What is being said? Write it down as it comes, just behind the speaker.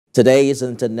Today is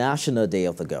International Day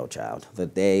of the Girl Child, the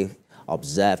day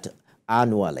observed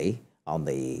annually on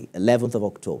the 11th of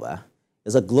October.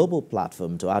 Is a global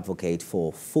platform to advocate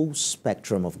for full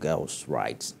spectrum of girls'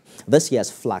 rights. This year's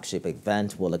flagship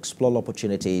event will explore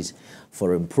opportunities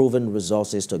for improving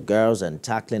resources to girls and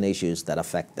tackling issues that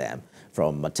affect them.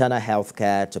 From maternal health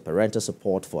care to parental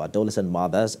support for adolescent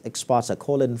mothers, experts are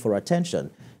calling for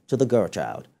attention to the girl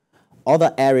child.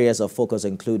 Other areas of focus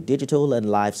include digital and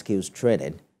life skills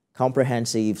training,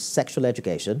 comprehensive sexual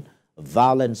education,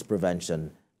 violence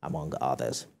prevention, among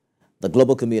others. The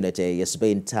global community is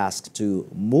being tasked to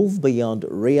move beyond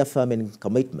reaffirming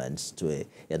commitments to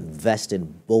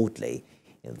investing boldly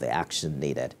in the action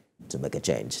needed to make a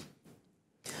change.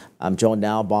 I'm joined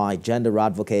now by gender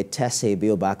advocate Tessy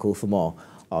Biobaku for more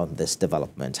on this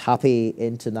development. Happy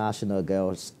International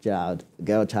Girl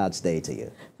Child's Day to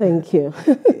you. Thank you.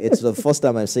 It's the first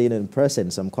time I've seen it in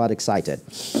person, so I'm quite excited.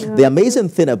 The amazing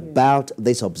thing about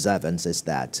this observance is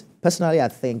that, personally, I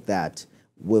think that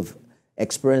we've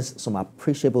experienced some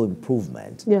appreciable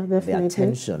improvement in the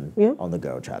attention on the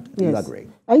girl child. Do you agree?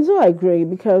 I do agree,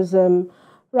 because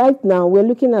right now we're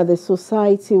looking at a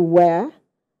society where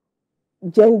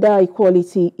gender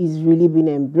equality is really being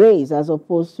embraced as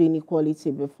opposed to inequality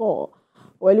before.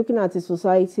 We're looking at a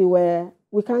society where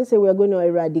we can't say we're going to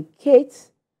eradicate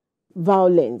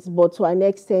violence, but to an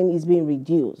extent it's being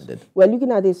reduced. We're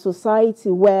looking at a society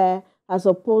where, as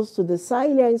opposed to the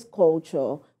silence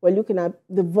culture, we're looking at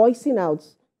the voicing out,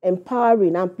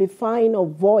 empowering, amplifying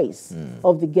of voice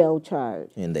of the girl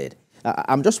child. Indeed.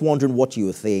 I'm just wondering what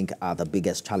you think are the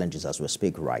biggest challenges as we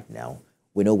speak right now.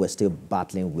 We know we're still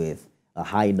battling with a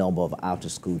high number of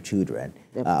out-of-school children.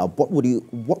 What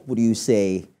would you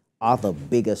say are the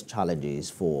biggest challenges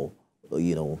for,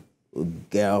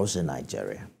 girls in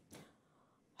Nigeria?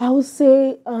 I would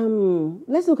say,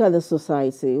 let's look at the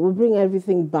society. We'll bring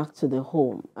everything back to the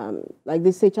home. Like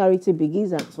they say, charity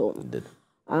begins at home.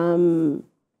 Indeed.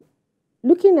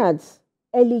 Looking at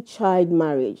early child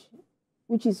marriage,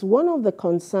 which is one of the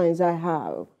concerns I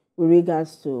have with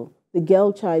regards to the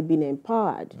girl child being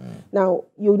empowered. Now,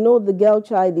 you know the girl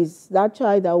child is that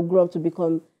child that will grow up to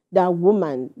become that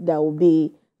woman that will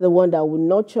be the one that will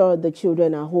nurture the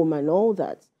children at home and all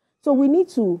that. So we need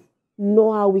to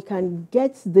know how we can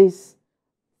get these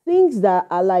things that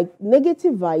are like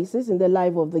negative vices in the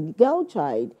life of the girl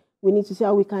child. We need to see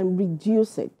how we can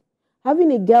reduce it.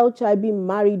 Having a girl child being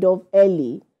married off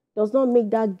early does not make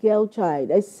that girl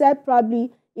child, except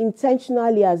probably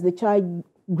intentionally as the child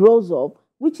grows up,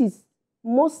 which is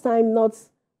most time not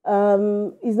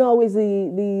is not always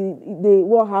the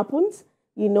what happens,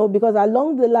 because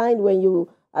along the line, when you,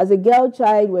 as a girl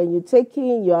child, when you take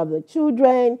in, you have the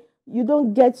children, you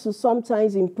don't get to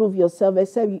sometimes improve yourself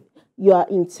except you are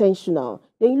intentional.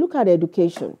 Then you look at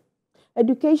education.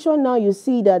 Education now, you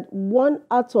see that 1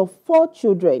 out of 4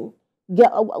 children,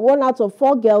 1 out of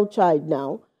 4 girl child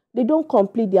now, they don't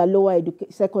complete their lower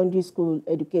secondary school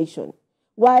education.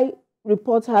 Why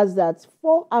report has that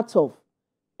 4 out of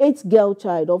 8 girl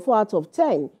child or 4 out of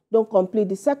 10 don't complete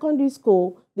the secondary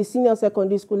school, the senior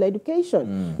secondary school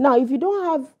education. Now, if you don't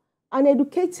have an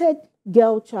educated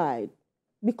girl child,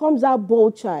 becomes that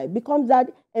bold child, becomes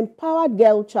that empowered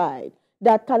girl child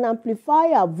that can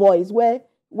amplify her voice, where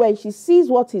when she sees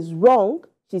what is wrong,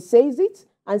 she says it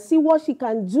and see what she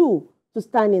can do to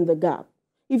stand in the gap.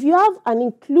 If you have an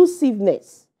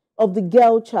inclusiveness of the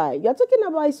girl child, you're talking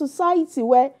about a society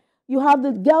where you have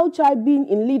the girl child being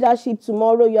in leadership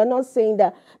tomorrow. You're not saying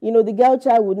that, the girl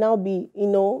child would now be,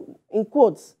 in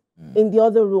quotes, in the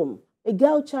other room. A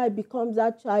girl child becomes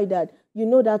that child that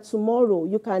that tomorrow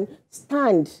you can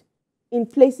stand in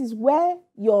places where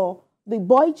the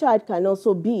boy child can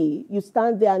also be. You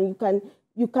stand there and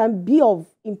you can be of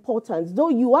importance, though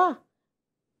you are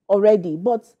already.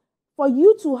 But for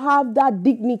you to have that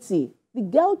dignity, the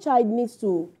girl child needs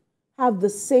to have the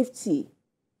safety,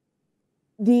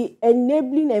 the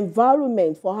enabling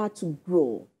environment for her to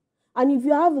grow. And if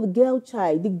you have the girl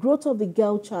child, the growth of the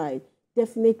girl child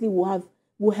definitely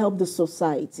will help the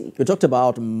society. You talked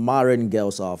about marrying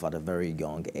girls off at a very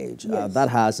young age. Yes. That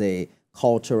has a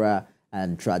cultural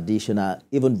and traditional,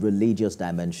 even religious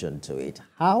dimension to it.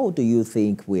 How do you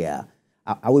think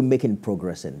are we making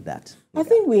progress in that? I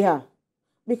think we are,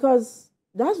 because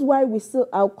that's why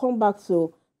I'll come back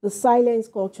to the silence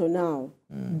culture now,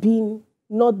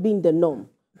 not being the norm.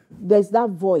 There's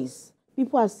that voice.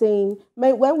 People are saying,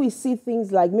 when we see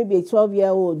things like maybe a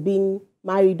 12-year-old being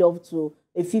married off to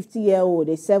a 50-year-old,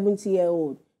 a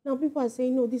 70-year-old, now people are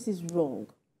saying, no, this is wrong.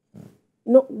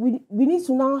 We need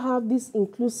to now have this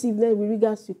inclusiveness with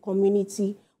regards to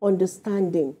community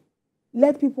understanding.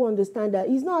 Let people understand that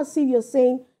it's not as if you're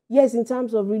saying yes, in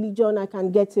terms of religion, I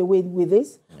can get away with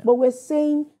this, but we're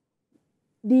saying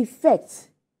the effects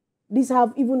these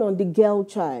have even on the girl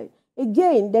child.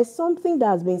 Again, there's something that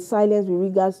has been silenced with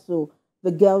regards to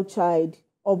the girl child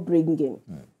upbringing.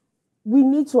 We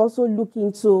need to also look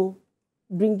into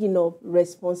bringing up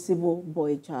responsible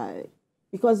boy child,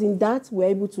 because in that we're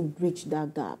able to bridge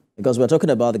that gap. Because we're talking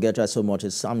about the girl child so much,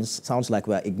 it sounds like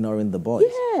we're ignoring the boys.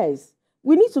 Yes,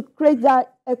 we need to create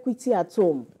that equity at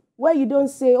home where you don't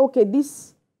say, okay,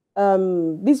 this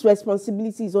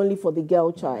responsibility is only for the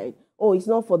girl child, or it's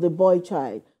not for the boy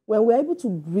child. When we're able to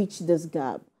bridge this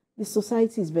gap, the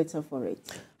society is better for it.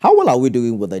 How well are we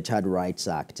doing with the Child Rights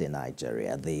Act in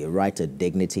Nigeria, the right to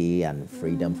dignity and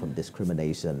freedom from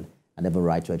discrimination and even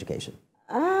right to education?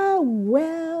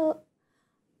 Well,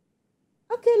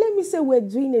 okay, let me say we're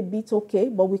doing a bit okay,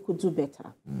 but we could do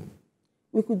better.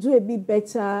 We could do a bit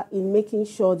better in making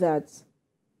sure that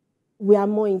we are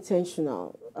more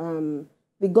intentional.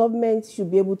 The government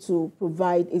should be able to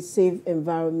provide a safe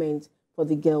environment for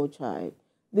the girl child.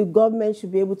 The government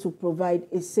should be able to provide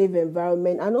a safe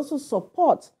environment and also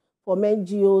support from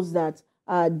NGOs that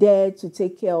are there to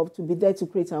take care of, to be there to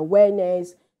create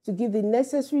awareness, to give the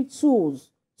necessary tools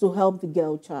to help the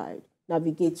girl child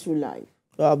navigate through life.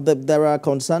 There are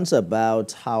concerns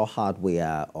about how hard we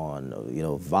are on,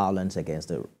 violence against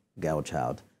the girl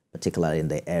child, particularly in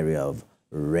the area of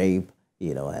rape,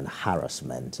 and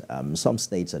harassment. Some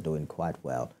states are doing quite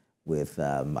well with,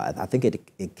 I think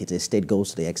a state goes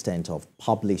to the extent of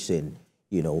publishing,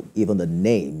 even the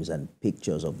names and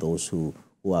pictures of those who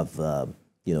have,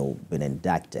 been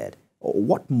indicted.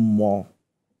 What more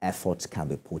efforts can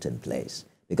be put in place?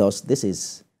 Because this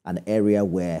is an area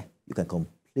where you can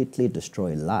completely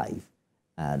destroy life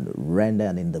and render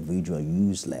an individual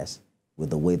useless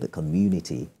with the way the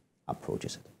community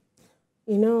approaches it.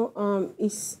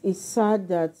 It's sad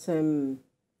that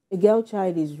a girl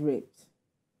child is raped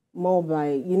more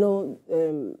by,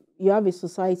 you have a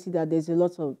society that there's a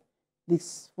lot of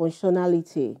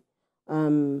dysfunctionality.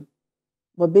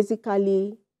 But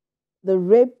basically, the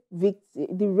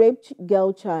raped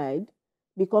girl child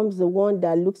becomes the one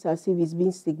that looks as if it's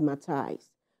being stigmatized,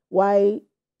 while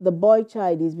the boy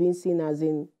child is being seen as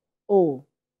in, more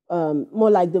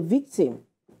like the victim.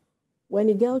 When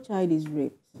a girl child is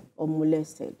raped or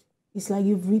molested, it's like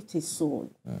you've ripped his soul.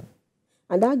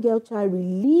 And that girl child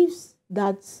relieves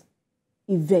that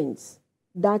event,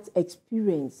 that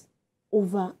experience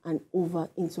over and over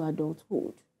into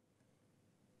adulthood.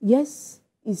 Yes,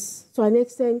 to an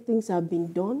extent, things have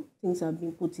been done, things have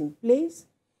been put in place,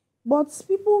 but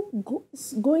people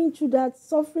going through that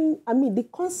suffering, the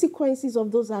consequences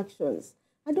of those actions,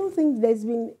 I don't think there's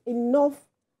been enough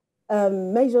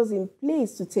measures in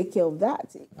place to take care of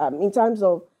that. In terms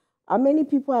of how many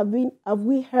people have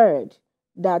we heard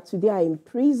that today are in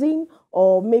prison,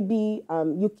 or maybe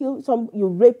you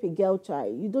rape a girl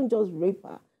child. You don't just rape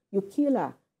her, you kill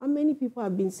her. How many people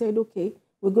have been said, okay,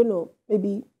 we're going to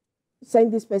maybe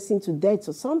send this person to death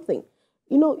or something?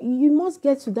 You must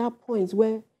get to that point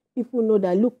where people know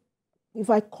that, look, if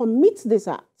I commit this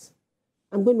act,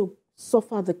 I'm going to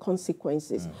suffer the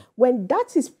consequences. When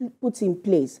that is put in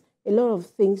place, a lot of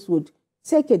things would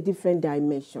take a different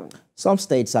dimension. Some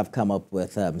states have come up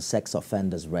with sex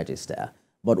offenders register,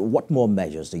 but what more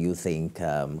measures do you think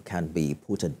can be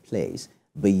put in place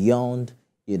beyond,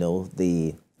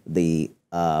 the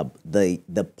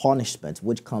punishment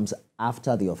which comes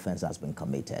after the offense has been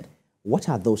committed? What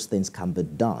are those things can be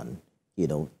done,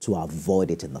 to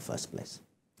avoid it in the first place?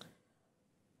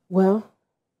 Well,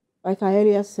 like I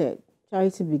earlier said,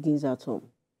 charity begins at home.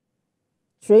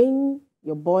 Train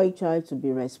your boy child to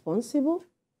be responsible.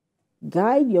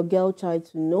 Guide your girl child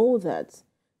to know that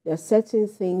there are certain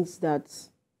things that,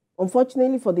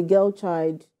 unfortunately for the girl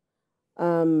child,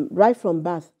 right from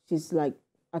birth, she's like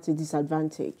at a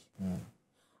disadvantage.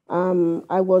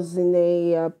 I was in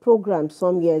a program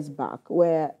some years back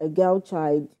where a girl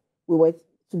child, we were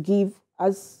to give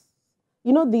as,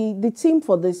 the theme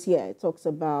for this year talks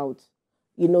about,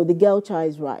 the girl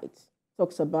child's rights,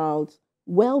 talks about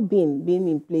well-being being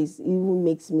in place. It even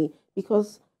makes me,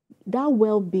 because that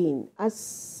well-being,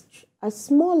 as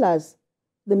small as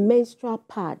the menstrual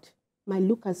pad, might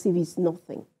look as if it's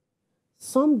nothing.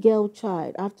 Some girl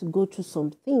child have to go through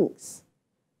some things.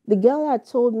 The girl had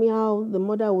told me how the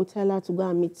mother would tell her to go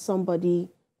and meet somebody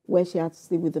where she had to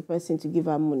sleep with the person to give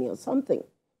her money or something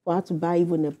for her to buy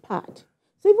even a pad.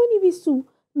 So even if it's to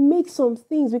make some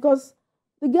things, because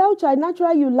the girl child,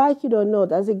 naturally, you like it or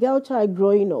not, as a girl child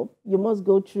growing up, you must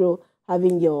go through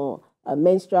having your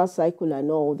menstrual cycle and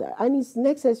all that. And it's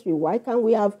necessary. Why can't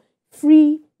we have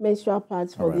free menstrual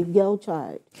pads for the girl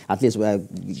child. At least we're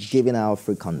giving out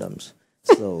free condoms.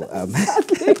 So,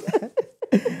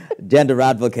 gender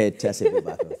advocate Tessy,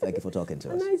 thank you for talking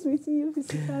to us. Nice meeting you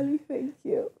physically. Thank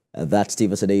you. That's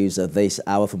TVC News this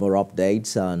hour. For more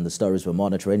updates on the stories we're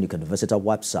monitoring, you can visit our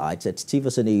website at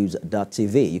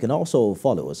tvcnews.tv. You can also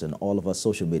follow us on all of our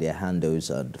social media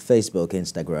handles on Facebook,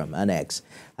 Instagram, and X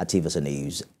at TVC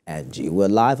News NG. We're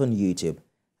live on YouTube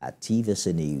at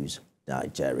TVC News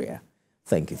Nigeria.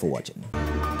 Thank you for watching.